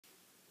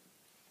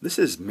This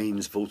is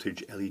mains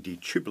voltage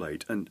LED tube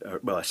light, and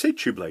well, I say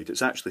tube light,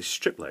 it's actually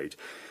strip light,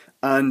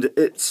 and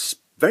it's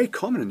very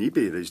common on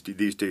eBay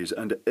these days,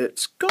 and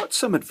it's got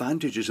some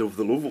advantages over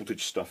the low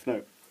voltage stuff.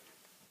 Now,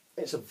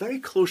 it's a very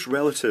close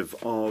relative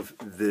of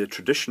the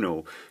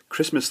traditional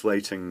Christmas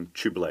lighting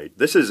tube light.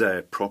 This is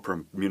a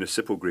proper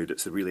municipal grade.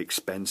 It's a really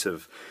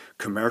expensive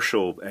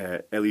commercial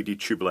LED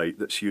tube light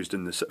that's used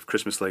in the sort of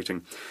Christmas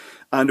lighting,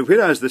 and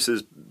whereas this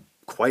is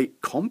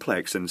quite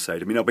complex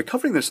inside. I mean, I'll be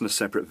covering this in a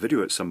separate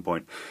video at some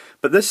point,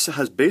 but this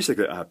has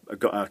basically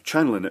got a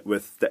channel in it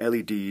with the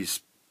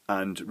LEDs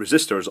and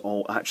resistors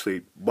all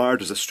actually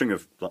wired as a string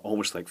of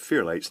almost like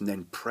fairlights and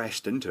then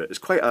pressed into it. It's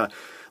quite a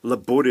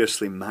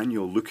laboriously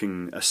manual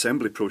looking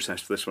assembly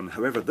process for this one.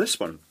 However, this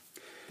one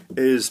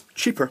is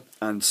cheaper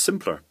and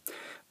simpler.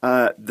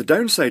 The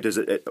downside is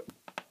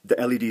the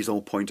LEDs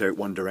all point out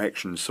one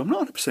direction, so I'm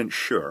not 100%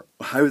 sure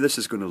how this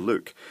is going to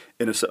look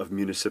in a sort of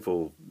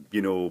municipal,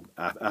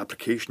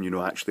 application,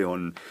 actually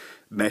on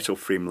metal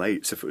frame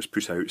lights if it was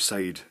put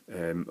outside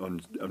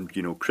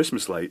on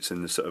Christmas lights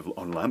in the sort of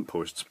on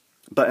lampposts.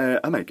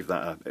 But I might give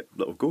that a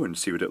little go and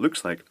see what it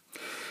looks like.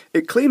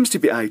 It claims to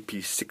be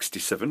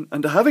IP67,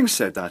 and having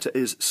said that, it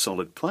is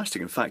solid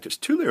plastic. In fact, it's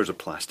 2 layers of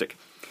plastic.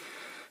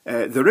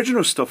 The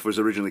original stuff was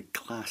originally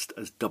classed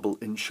as double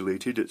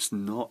insulated. It's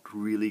not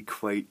really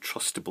quite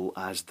trustable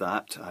as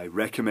that. I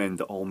recommend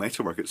that all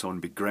metalwork it's on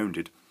be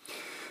grounded.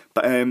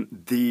 But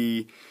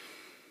the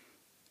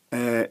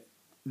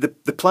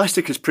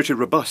plastic is pretty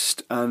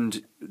robust,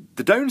 and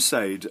the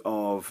downside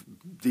of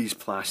these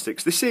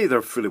plastics, they say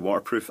they're fully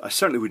waterproof. I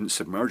certainly wouldn't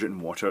submerge it in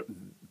water.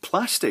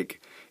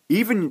 Plastic,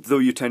 even though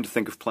you tend to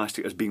think of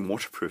plastic as being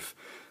waterproof,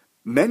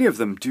 many of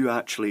them do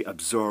actually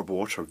absorb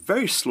water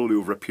very slowly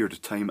over a period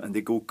of time, and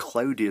they go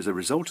cloudy as a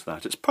result of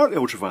that. It's partly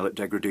ultraviolet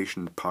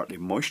degradation, partly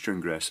moisture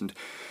ingress, and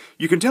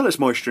you can tell it's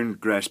moisture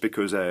ingress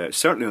because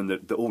certainly on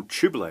the old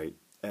tube light,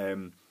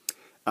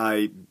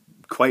 I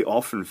quite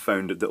often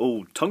found that the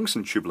old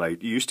tungsten tube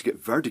light, you used to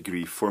get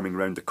verdigris forming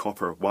around the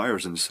copper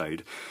wires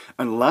inside,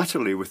 and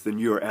latterly with the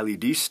newer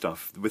LED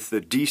stuff, with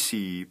the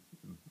DC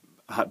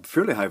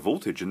fairly high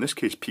voltage, in this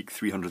case peak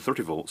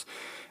 330 volts,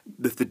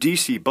 with the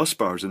DC bus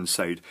bars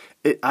inside,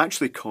 it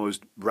actually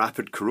caused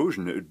rapid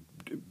corrosion. It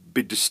would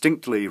be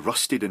distinctly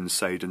rusted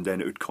inside, and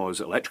then it would cause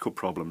electrical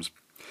problems.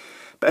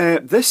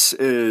 But this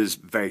is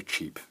very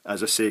cheap,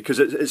 as I say, because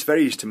it's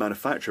very easy to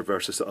manufacture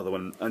versus the other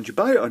one, and you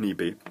buy it on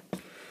eBay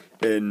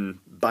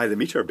by the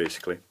meter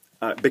basically,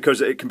 because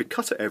it can be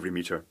cut at every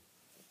meter.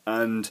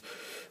 And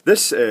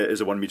this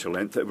is a 1 meter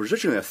length. It was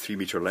originally a 3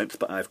 meter length,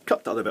 but I've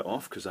cut that a bit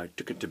off because I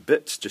took it to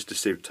bits just to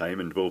save time,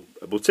 and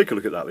we'll take a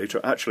look at that later.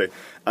 Actually,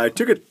 I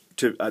took it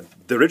to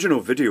the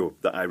original video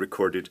that I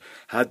recorded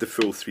had the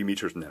full 3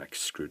 meters, and then I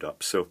screwed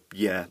up. So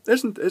yeah,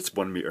 it's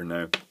 1 meter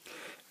now.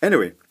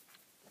 Anyway,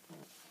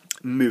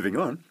 moving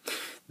on.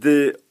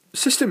 The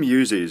system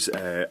uses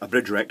a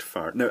bridge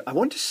rectifier. Now, I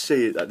want to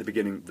say at the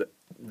beginning that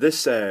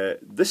this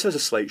has a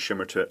slight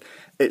shimmer to it.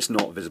 It's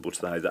not visible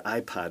to the eye. The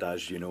iPad,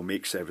 as you know,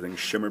 makes everything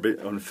shimmer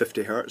on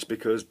 50 Hz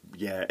because,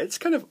 yeah, it's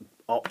kind of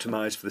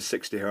optimized for the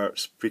 60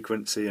 Hz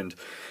frequency. And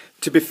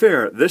to be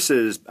fair, this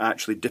is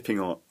actually dipping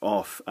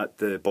off at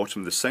the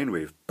bottom of the sine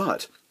wave.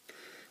 But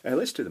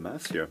let's do the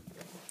maths here.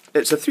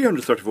 It's a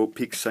 330 volt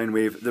peak sine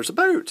wave. There's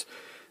about,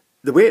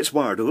 the way it's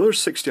wired, although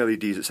there's 60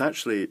 LEDs, it's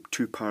actually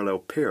 2 parallel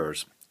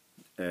pairs.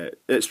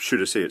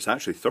 Should I say, it's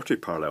actually 30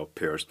 parallel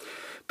pairs.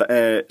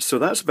 But so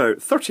that's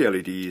about 30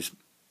 LEDs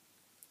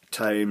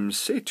times,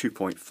 say,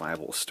 2.5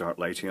 will start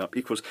lighting up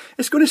equals,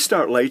 it's going to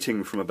start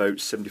lighting from about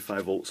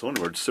 75 volts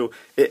onwards, so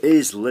it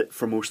is lit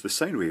for most of the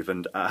sine wave,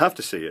 and I have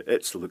to say,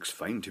 it looks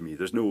fine to me.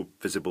 There's no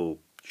visible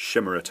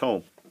shimmer at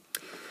all.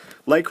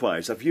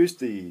 Likewise, I've used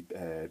the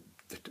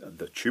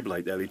tube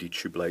light, the LED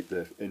tube light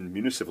in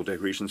municipal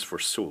decorations for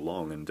so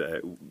long,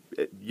 and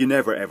you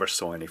never ever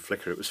saw any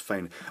flicker. It was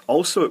fine.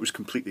 Also, it was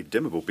completely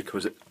dimmable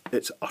because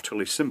it's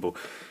utterly simple.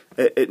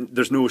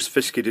 There's no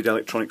sophisticated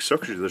electronic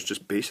circuitry. There's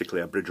just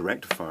basically a bridge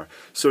rectifier.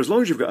 So as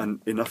long as you've got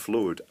enough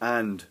load,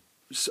 and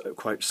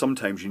quite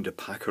sometimes you need a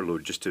packer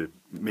load just to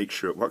make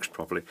sure it works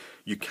properly,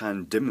 you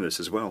can dim this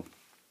as well.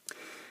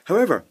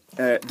 However,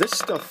 this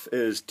stuff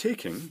is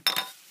taking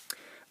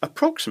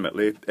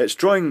approximately, it's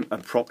drawing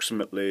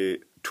approximately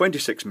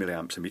 26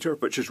 milliamps a meter,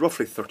 which is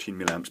roughly 13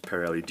 milliamps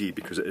per LED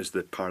because it is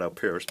the parallel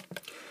pairs.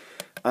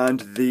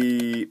 And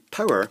the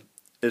power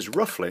is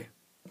roughly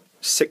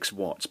 6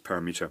 watts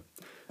per meter.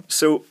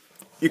 So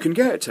you can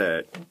get,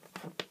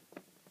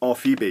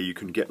 off eBay, you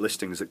can get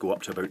listings that go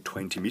up to about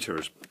 20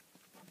 meters.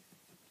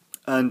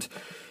 And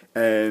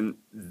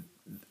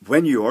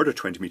when you order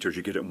 20 meters,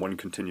 you get it in one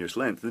continuous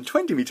length. And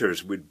 20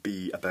 meters would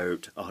be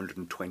about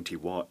 120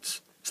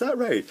 watts. Is that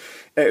right?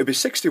 It would be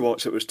 60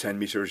 watts if it was 10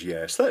 meters,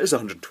 yes. That is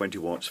 120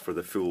 watts for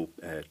the full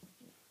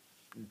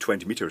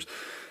 20 meters.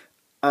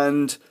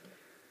 And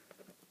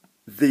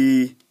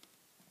the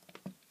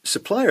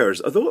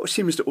suppliers, although it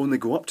seems to only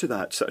go up to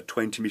that sort of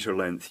 20 meter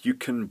length, you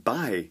can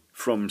buy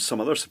from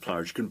some other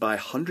suppliers, you can buy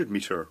 100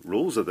 meter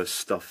rolls of this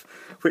stuff,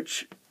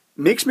 which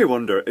makes me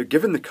wonder,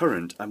 given the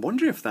current, I'm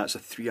wondering if that's a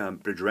 3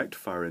 amp bridge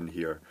rectifier in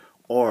here,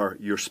 or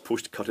you're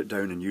supposed to cut it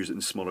down and use it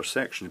in smaller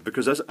sections,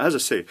 because as I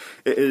say,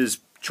 it is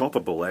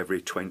choppable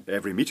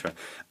every meter.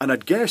 And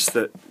I'd guess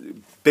that,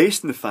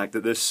 based on the fact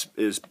that this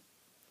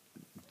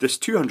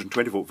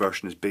 220 volt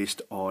version is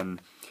based on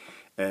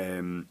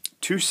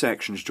 2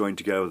 sections joined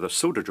together with a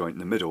solder joint in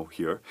the middle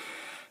here,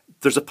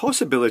 there's a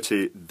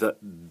possibility that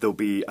there'll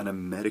be an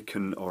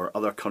American or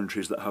other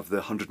countries that have the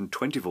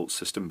 120 volt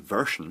system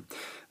version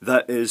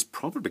that is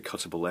probably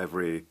cuttable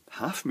every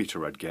half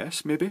meter, I'd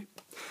guess, maybe.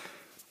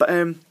 But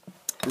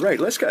right,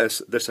 let's get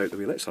this out of the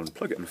way. Let's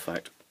unplug it, in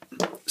fact.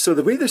 So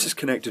the way this is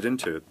connected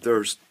into,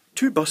 there's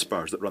 2 bus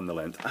bars that run the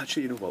length.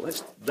 Actually, you know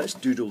what, let's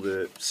doodle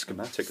the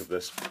schematic of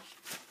this.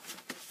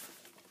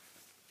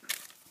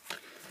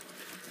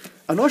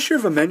 I'm not sure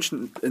if I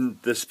mentioned in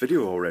this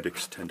video already,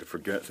 because I tend to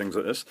forget things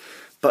like this,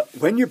 but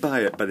when you buy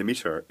it by the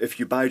meter,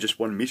 if you buy just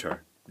 1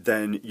 meter,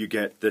 then you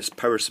get this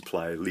power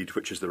supply lead,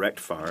 which is the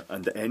rectifier,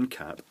 and the end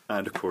cap,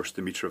 and of course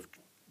the meter of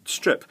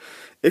strip.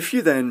 If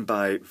you then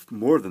buy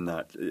more than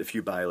that, if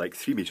you buy like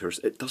 3 meters,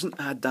 it doesn't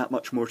add that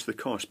much more to the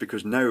cost,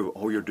 because now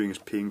all you're doing is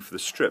paying for the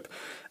strip,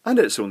 and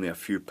it's only a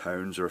few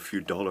pounds or a few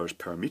dollars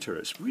per meter.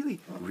 It's really,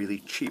 really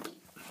cheap.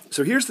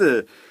 So here's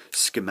the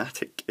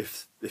schematic,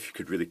 if you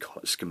could really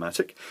call it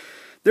schematic.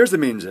 There's the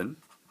mains in,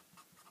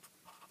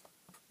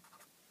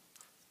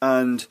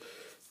 and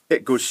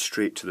it goes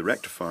straight to the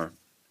rectifier.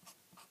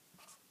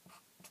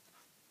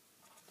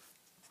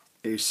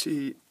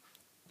 AC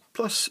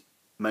plus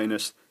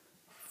minus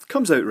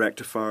comes out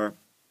rectifier,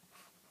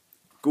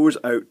 goes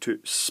out to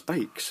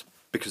spikes,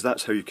 because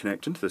that's how you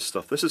connect into this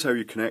stuff. This is how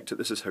you connect it,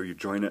 this is how you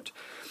join it,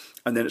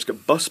 and then it's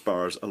got bus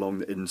bars along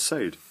the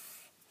inside.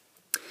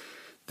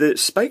 The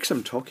spikes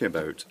I'm talking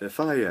about, if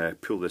I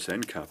pull this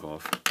end cap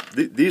off,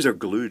 these are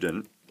glued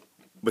in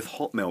with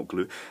hot melt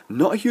glue.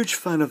 Not a huge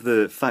fan of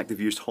the fact they've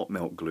used hot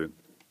melt glue,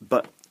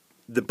 but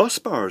the bus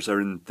bars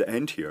are in the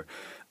end here,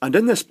 and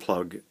in this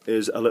plug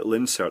is a little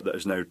insert that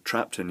is now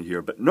trapped in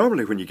here. But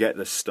normally when you get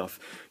this stuff,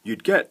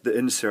 you'd get the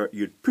insert,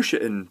 you'd push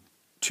it in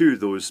to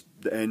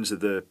the ends of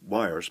the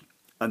wires,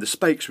 and the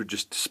spikes would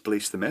just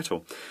displace the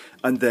metal,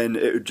 and then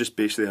it would just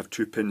basically have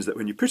 2 pins that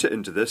when you put it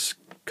into this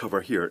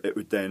cover here, it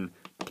would then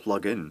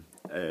plug in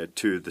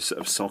to the sort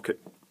of socket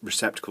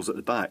receptacles at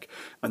the back,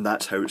 and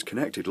that's how it's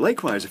connected.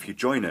 Likewise, if you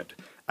join it,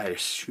 I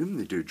assume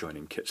they do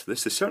joining kits,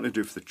 this they certainly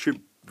do for the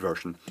tube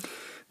version,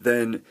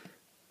 then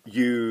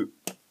you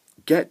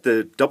get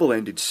the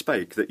double-ended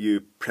spike that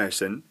you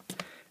press in,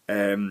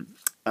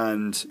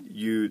 and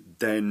you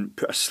then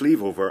put a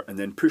sleeve over and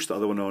then push the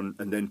other one on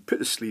and then put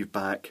the sleeve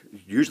back,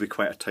 usually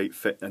quite a tight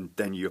fit, and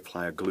then you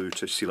apply a glue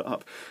to seal it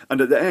up.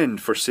 And at the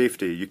end, for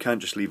safety, you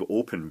can't just leave it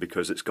open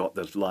because it's got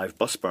the live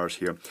bus bars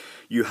here.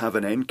 You have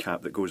an end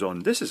cap that goes on.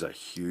 This is a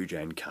huge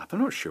end cap.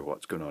 I'm not sure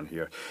what's going on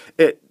here.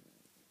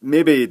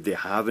 Maybe they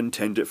have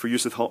intended it for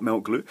use with hot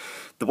melt glue.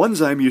 The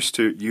ones I'm used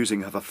to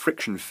using have a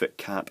friction fit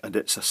cap, and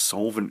it's a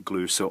solvent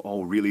glue, so it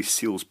all really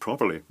seals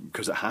properly,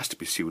 because it has to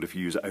be sealed if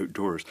you use it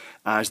outdoors,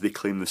 as they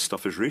claim this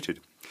stuff is rated.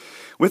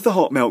 With the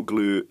hot melt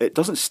glue, it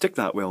doesn't stick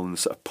that well in the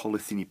sort of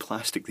polythene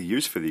plastic they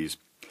use for these.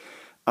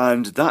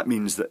 And that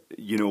means that,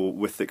 you know,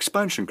 with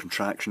expansion,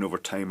 contraction over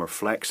time, or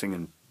flexing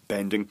and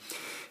bending,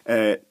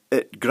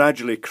 it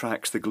gradually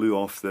cracks the glue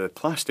off the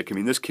plastic. I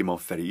mean, this came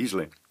off very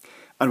easily.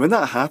 And when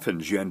that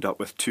happens, you end up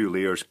with 2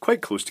 layers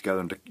quite close together,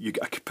 and you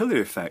get a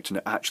capillary effect, and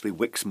it actually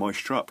wicks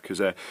moisture up, because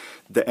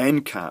the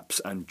end caps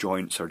and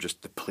joints are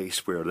just the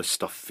place where this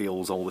stuff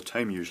fails all the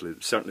time, usually,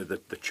 certainly the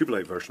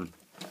tubelight version.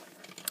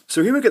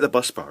 So here we get the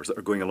bus bars that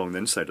are going along the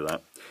inside of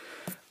that,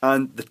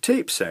 and the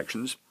tape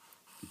sections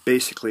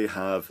basically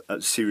have a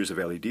series of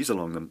LEDs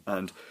along them,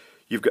 and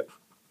you've got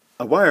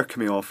a wire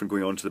coming off and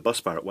going onto the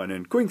bus bar at one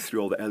end, going through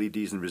all the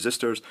LEDs and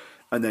resistors,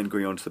 and then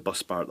going onto the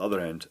bus bar at the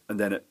other end, and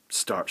then it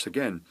starts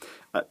again.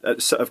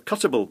 It's sort of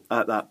cuttable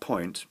at that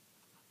point,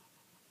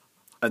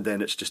 and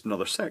then it's just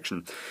another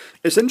section.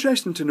 It's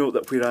interesting to note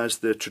that whereas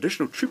the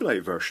traditional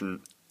tubelight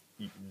version,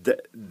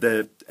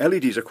 the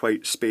LEDs are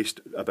quite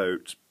spaced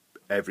about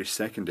every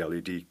second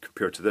LED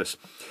compared to this,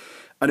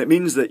 and it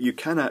means that you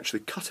can actually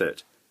cut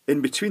it in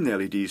between the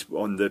LEDs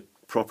on the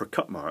proper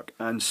cut mark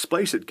and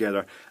splice it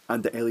together,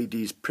 and the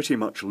LEDs pretty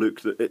much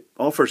look that it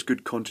offers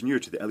good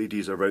continuity. The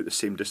LEDs are about the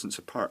same distance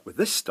apart. With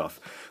this stuff,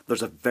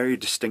 there's a very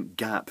distinct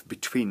gap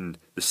between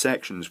the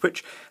sections,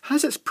 which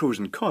has its pros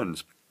and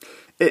cons.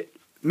 It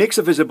makes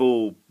a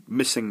visible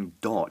missing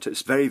dot.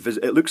 It's very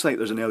it looks like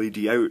there's an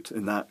LED out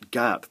in that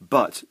gap,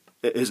 but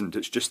it isn't.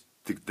 It's just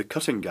the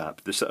cutting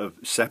gap, the sort of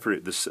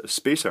separate, this sort of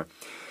spacer.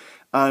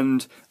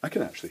 And I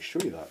can actually show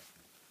you that,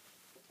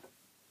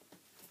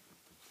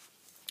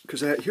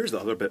 because here's the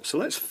other bit. So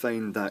let's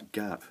find that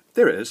gap.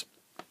 There it is.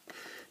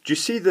 Do you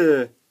see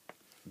the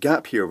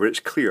gap here where it's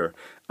clear?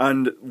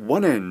 And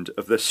one end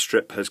of this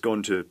strip has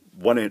gone to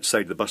one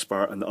side of the bus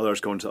bar and the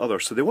other's gone to the other.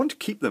 So they want to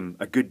keep them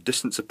a good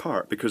distance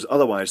apart, because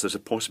otherwise there's a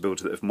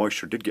possibility that if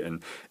moisture did get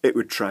in, it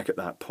would track at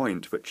that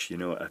point, which, you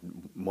know,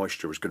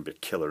 moisture was going to be a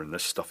killer in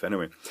this stuff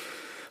anyway.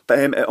 But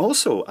it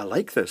also, I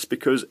like this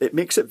because it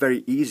makes it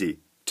very easy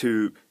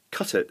to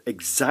cut it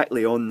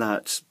exactly on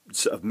that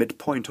sort of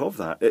midpoint of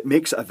that. It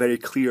makes it a very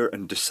clear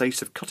and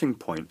decisive cutting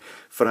point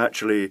for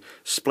actually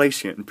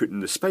splicing it and putting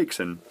the spikes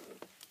in.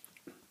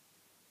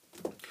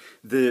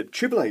 The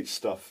tubelight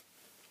stuff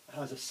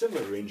has a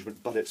similar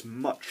arrangement, but it's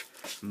much,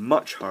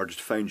 much harder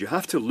to find. You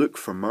have to look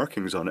for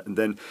markings on it, and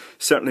then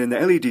certainly in the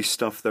LED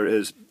stuff there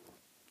is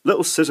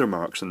little scissor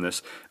marks in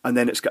this, and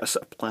then it's got a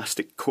sort of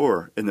plastic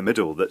core in the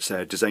middle that's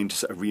designed to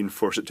sort of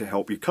reinforce it to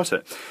help you cut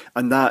it.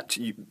 And that,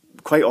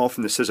 quite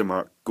often the scissor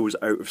mark goes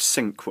out of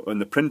sync on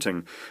the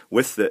printing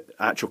with the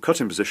actual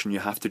cutting position. You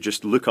have to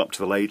just look up to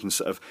the light and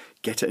sort of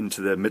get it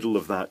into the middle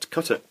of that,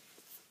 cut it.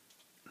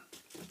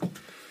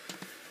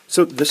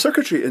 So the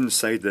circuitry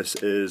inside this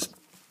is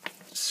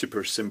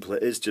super simple.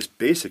 It is just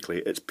basically,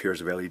 it's pairs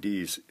of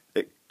LEDs.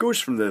 It goes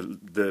from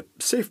the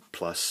safe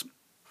plus,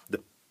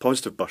 the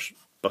positive bus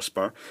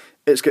bar.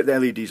 It's got the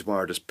LEDs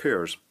wired as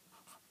pairs,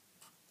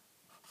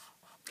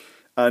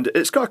 and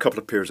it's got a couple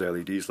of pairs of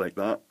LEDs like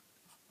that,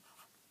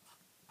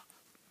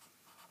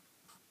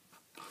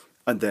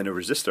 and then a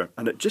resistor,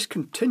 and it just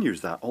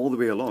continues that all the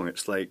way along.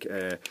 It's like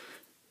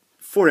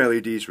 4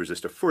 LEDs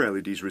resistor, 4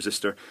 LEDs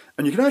resistor,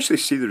 and you can actually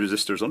see the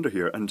resistors under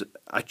here. And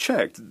I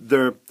checked,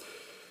 there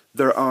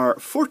are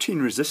 14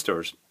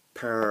 resistors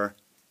per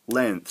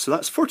length, so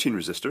that's 14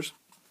 resistors.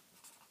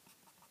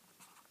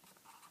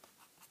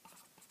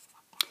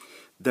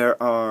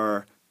 There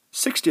are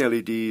 60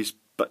 LEDs,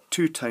 but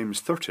 2 times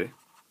 30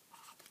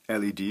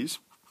 LEDs.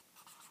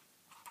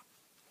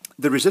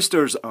 The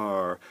resistors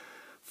are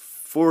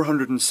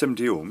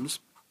 470 ohms,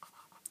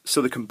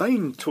 so the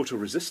combined total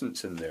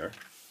resistance in there,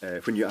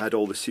 when you add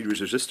all the series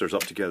resistors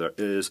up together,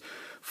 is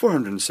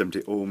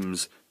 470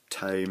 ohms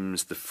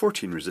times the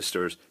 14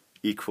 resistors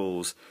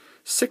equals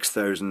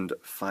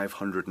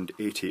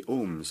 6,580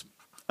 ohms.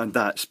 And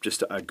that's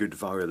just a good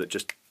value that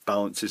just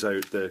balances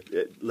out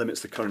it limits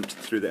the current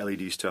through the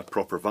LEDs to a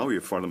proper value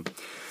for them.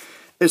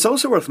 It's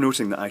also worth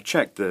noting that I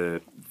checked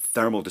the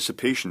thermal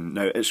dissipation.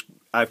 Now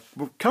I've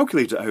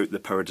calculated out the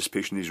power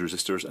dissipation of these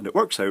resistors, and it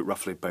works out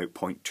roughly about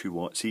 0.2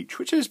 watts each,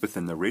 which is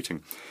within their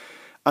rating.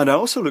 And I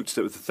also looked at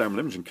it with the thermal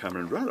imaging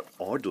camera, and rather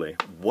oddly,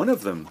 one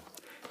of them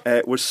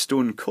was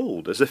stone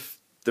cold, as if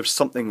there's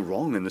something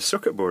wrong in the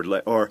circuit board,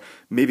 or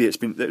maybe it's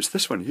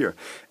this one here.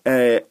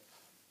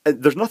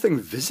 There's nothing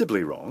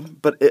visibly wrong,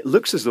 but it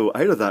looks as though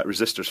either that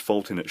resistor's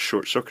faulty and it's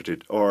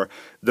short-circuited, or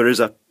there is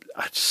a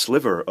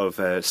sliver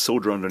of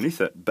solder underneath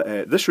it.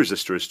 But this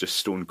resistor is just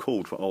stone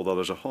cold while all the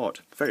others are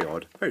hot. Very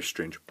odd, very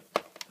strange.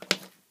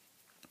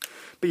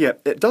 But yeah,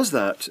 it does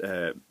that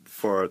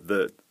for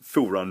the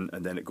full run,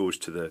 and then it goes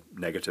to the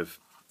negative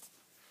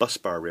bus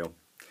bar rail.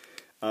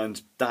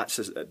 And that's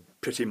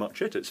pretty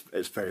much it.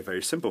 It's very,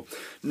 very simple.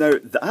 Now,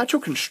 the actual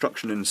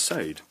construction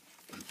inside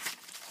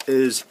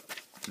is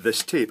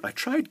this tape. I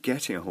tried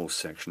getting a whole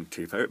section of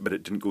tape out, but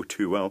it didn't go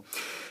too well.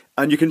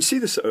 And you can see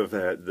the sort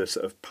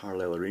of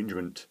parallel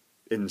arrangement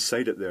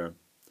inside it there.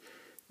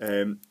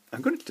 I'm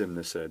going to dim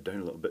this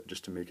down a little bit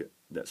just to make it,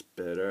 that's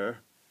better.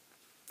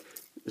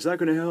 Is that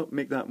going to help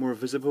make that more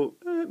visible?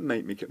 It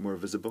might make it more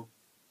visible.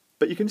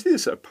 But you can see the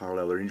sort of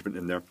parallel arrangement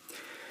in there.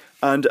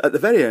 And at the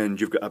very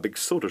end, you've got a big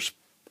solder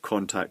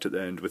contact at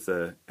the end with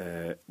a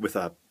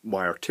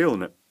wire tail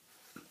in it.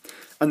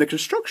 And the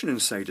construction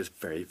inside is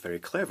very, very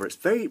clever. It's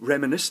very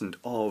reminiscent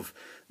of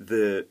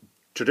the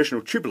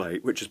traditional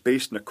tubelight, which is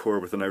based in a core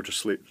with an outer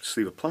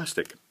sleeve of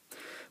plastic.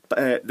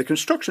 But the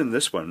construction in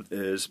this one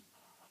is,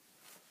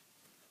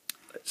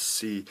 let's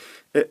see,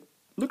 it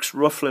looks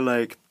roughly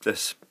like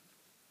this.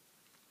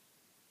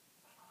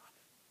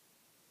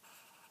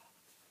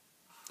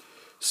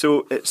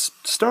 So it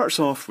starts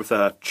off with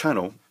a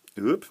channel,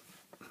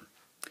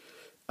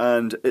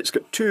 and it's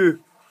got 2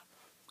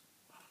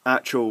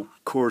 actual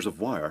cores of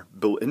wire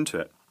built into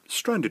it,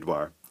 stranded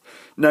wire.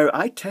 Now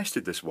I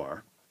tested this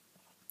wire,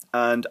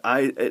 and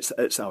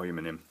it's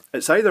aluminium.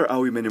 It's either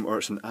aluminium or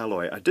it's an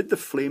alloy. I did the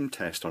flame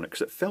test on it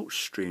because it felt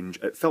strange.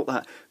 It felt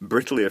that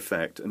brittly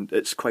effect, and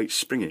it's quite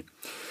springy.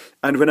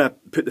 And when I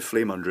put the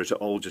flame under it, it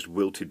all just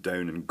wilted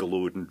down and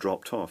glowed and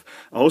dropped off.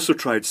 I also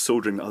tried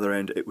soldering the other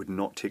end. It would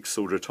not take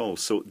solder at all.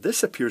 So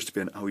this appears to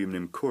be an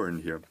aluminium core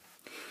in here.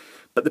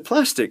 But the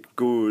plastic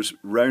goes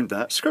round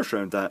that, skirts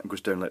around that, and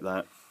goes down like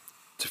that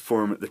to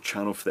form the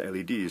channel for the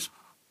LEDs.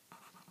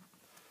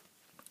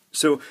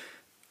 So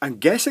I'm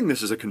guessing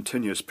this is a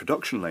continuous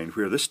production line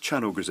where this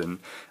channel goes in,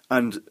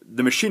 and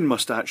the machine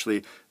must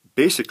actually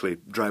basically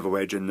drive a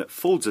wedge in that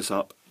folds this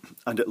up,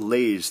 and it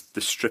lays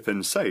the strip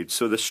inside.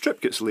 So the strip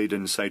gets laid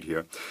inside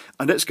here,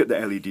 and it's got the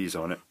LEDs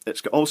on it.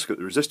 It's also got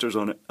the resistors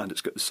on it, and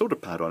it's got the solder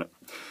pad on it.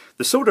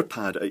 The solder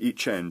pad at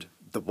each end,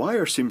 the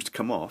wire seems to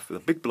come off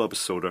with a big blob of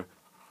solder,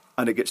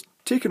 and it gets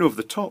taken over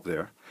the top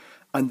there.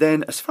 And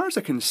then, as far as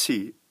I can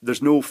see,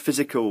 there's no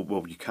physical,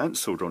 well, you can't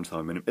solder onto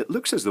aluminium. It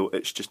looks as though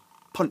it's just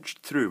punched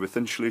through with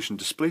insulation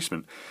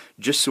displacement,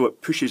 just so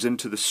it pushes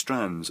into the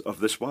strands of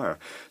this wire.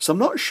 So I'm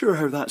not sure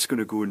how that's going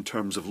to go in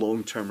terms of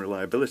long-term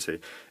reliability,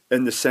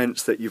 in the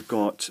sense that you've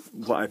got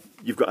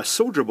a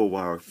solderable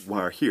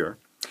wire here,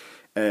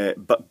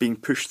 but being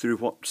pushed through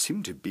what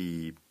seem to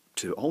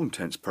to all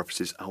intents and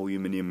purposes,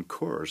 aluminium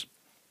cores.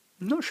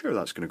 I'm not sure how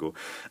that's going to go.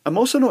 I'm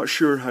also not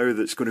sure how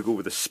that's going to go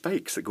with the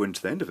spikes that go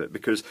into the end of it,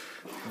 because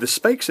the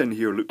spikes in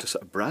here looked a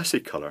sort of brassy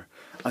colour,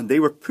 and they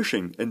were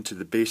pushing into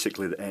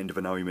basically the end of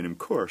an aluminium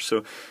core.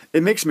 So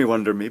it makes me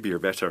wonder, maybe you're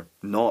better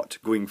not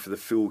going for the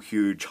full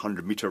huge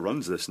 100-metre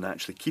runs of this and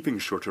actually keeping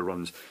shorter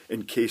runs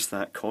in case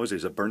that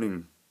causes a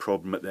burning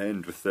problem at the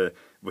end with the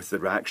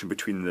reaction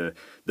between the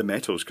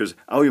metals, because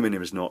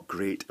aluminium is not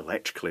great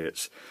electrically.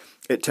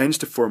 It tends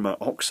to form an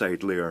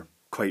oxide layer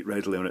quite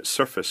readily on its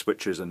surface,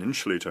 which is an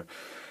insulator,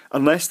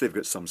 unless they've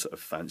got some sort of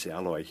fancy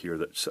alloy here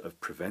that sort of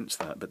prevents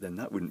that, but then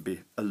that wouldn't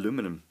be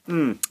aluminum.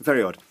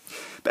 Very odd.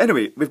 But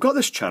anyway, we've got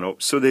this channel,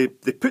 so they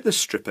put this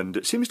strip in.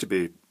 It seems to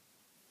be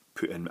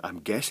put in, I'm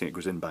guessing it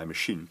goes in by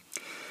machine.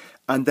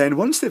 And then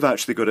once they've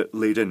actually got it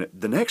laid in,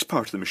 the next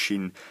part of the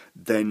machine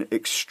then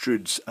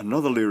extrudes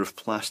another layer of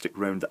plastic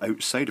round the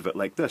outside of it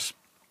like this.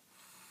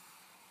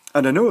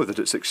 And I know that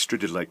it's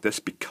extruded like this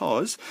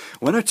because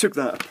when I took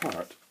that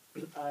apart,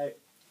 I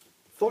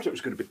thought it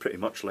was going to be pretty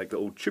much like the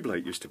old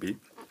tubelight used to be.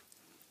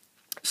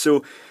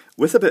 So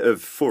with a bit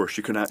of force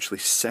you can actually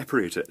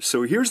separate it.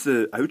 So here's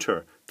the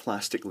outer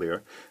plastic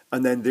layer,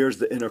 and then there's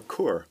the inner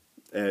core,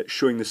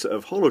 showing the sort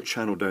of hollow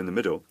channel down the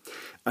middle,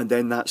 and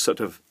then that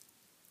sort of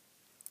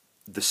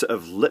the sort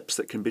of lips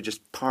that can be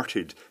just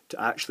parted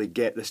to actually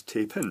get this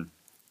tape in.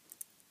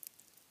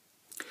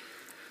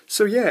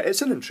 So yeah,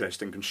 it's an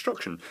interesting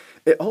construction.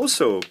 It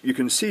also, you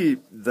can see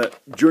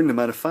that during the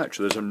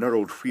manufacture there's a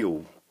knurled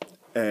wheel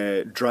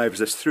drives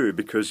this through,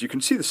 because you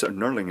can see the sort of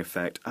knurling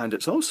effect, and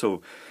it's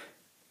also,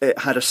 it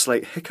had a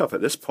slight hiccup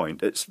at this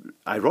point.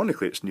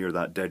 Ironically it's near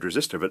that dead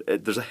resistor,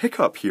 but there's a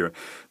hiccup here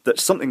that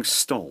something's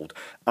stalled,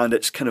 and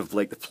it's kind of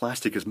like the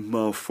plastic is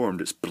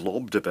malformed, it's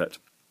blobbed a bit.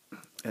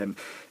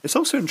 It's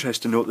also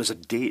interesting to note there's a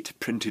date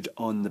printed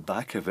on the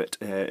back of it.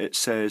 It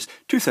says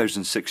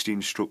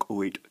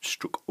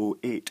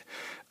 2016/08/08,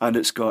 and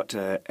it's got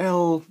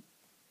LO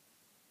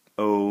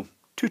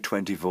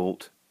 220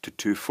 volt to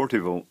 240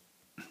 volt.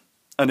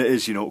 And it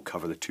is, you know, it'll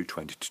cover the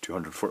 220 to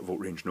 240 volt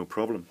range, no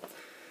problem.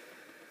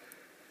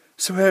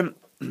 So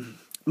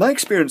my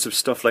experience of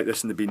stuff like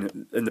this in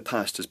the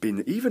past has been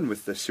that even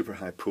with the super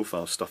high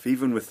profile stuff,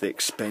 even with the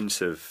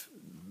expensive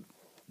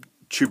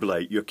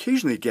tubelight, you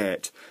occasionally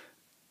get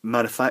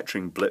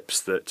manufacturing blips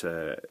that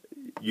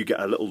you get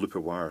a little loop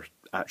of wire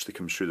actually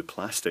comes through the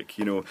plastic.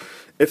 You know,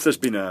 if there's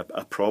been a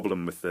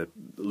problem with the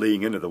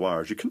laying in of the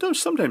wires, you can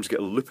sometimes get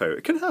a loop out.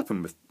 It can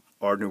happen with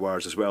ordinary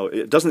wires as well.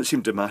 It doesn't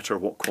seem to matter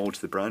what quality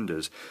the brand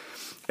is.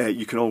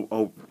 You can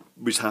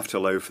always have to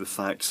allow for the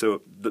fact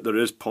so that there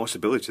is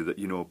possibility that,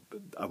 you know,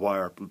 a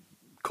wire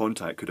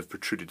contact could have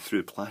protruded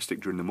through the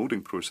plastic during the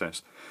moulding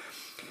process.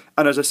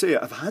 And as I say,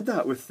 I've had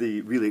that with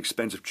the really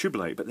expensive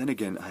tubelight, but then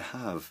again I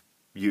have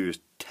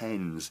used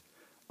tens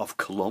of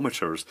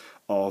kilometres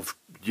of,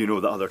 you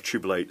know, the other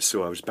tubelight,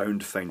 so I was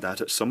bound to find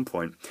that at some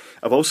point.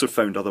 I've also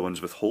found other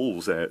ones with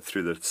holes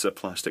through the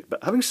plastic,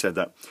 but having said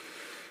that,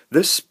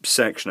 this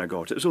section I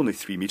got, it was only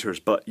 3 metres,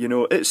 but, you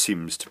know, it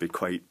seems to be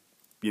quite,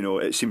 you know,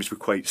 it seems to be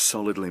quite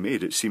solidly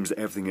made. It seems that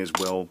everything is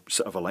well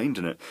sort of aligned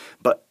in it,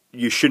 but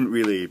you shouldn't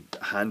really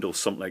handle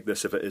something like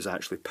this if it is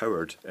actually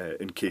powered,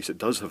 in case it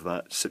does have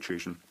that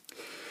situation.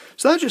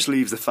 So that just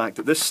leaves the fact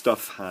that this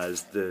stuff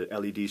has the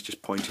LEDs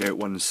just pointing out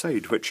one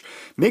side, which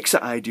makes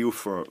it ideal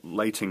for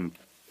lighting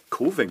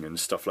coving and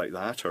stuff like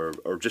that,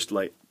 or just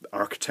like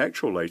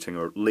architectural lighting,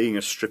 or laying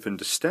a strip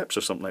into steps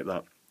or something like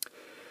that.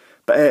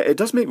 But it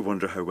does make me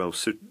wonder how well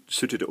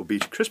suited it will be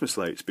to Christmas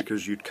lights,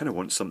 because you'd kind of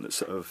want something that's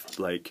sort of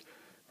like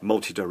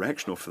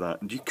multi-directional for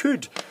that. And you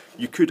could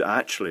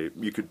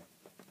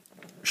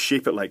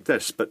shape it like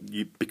this, but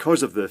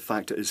because of the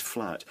fact it is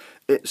flat,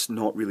 it's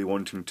not really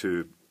wanting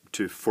to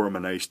form a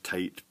nice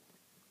tight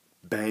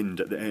bend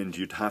at the end.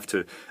 You'd have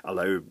to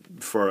allow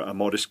for a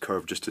modest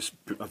curve just to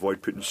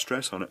avoid putting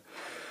stress on it.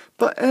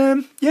 But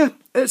yeah,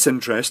 it's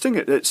interesting.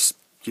 It's,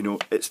 you know,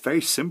 it's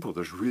very simple.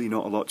 There's really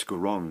not a lot to go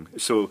wrong.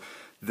 So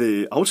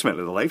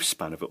ultimately the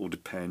lifespan of it will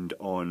depend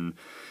on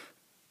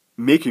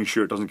making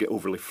sure it doesn't get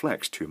overly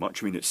flexed too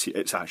much. I mean,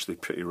 it's actually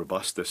pretty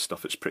robust, this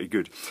stuff, it's pretty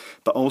good.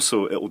 But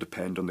also it will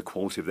depend on the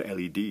quality of the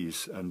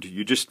LEDs, and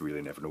you just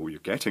really never know what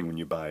you're getting when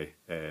you buy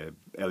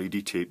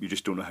LED tape. You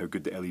just don't know how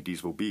good the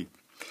LEDs will be.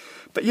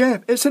 But yeah,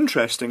 it's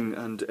interesting,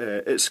 and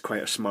it's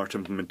quite a smart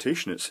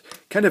implementation. It's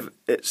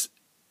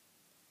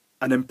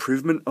an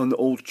improvement on the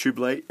old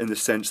tubelight in the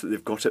sense that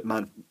they've got it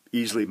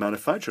easily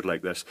manufactured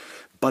like this,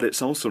 but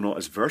it's also not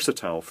as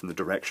versatile from the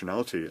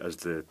directionality as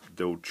the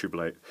old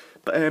tubelight.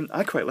 But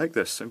I quite like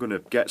this. I'm going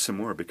to get some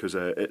more because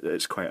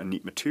it's quite a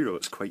neat material.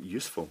 It's quite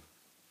useful.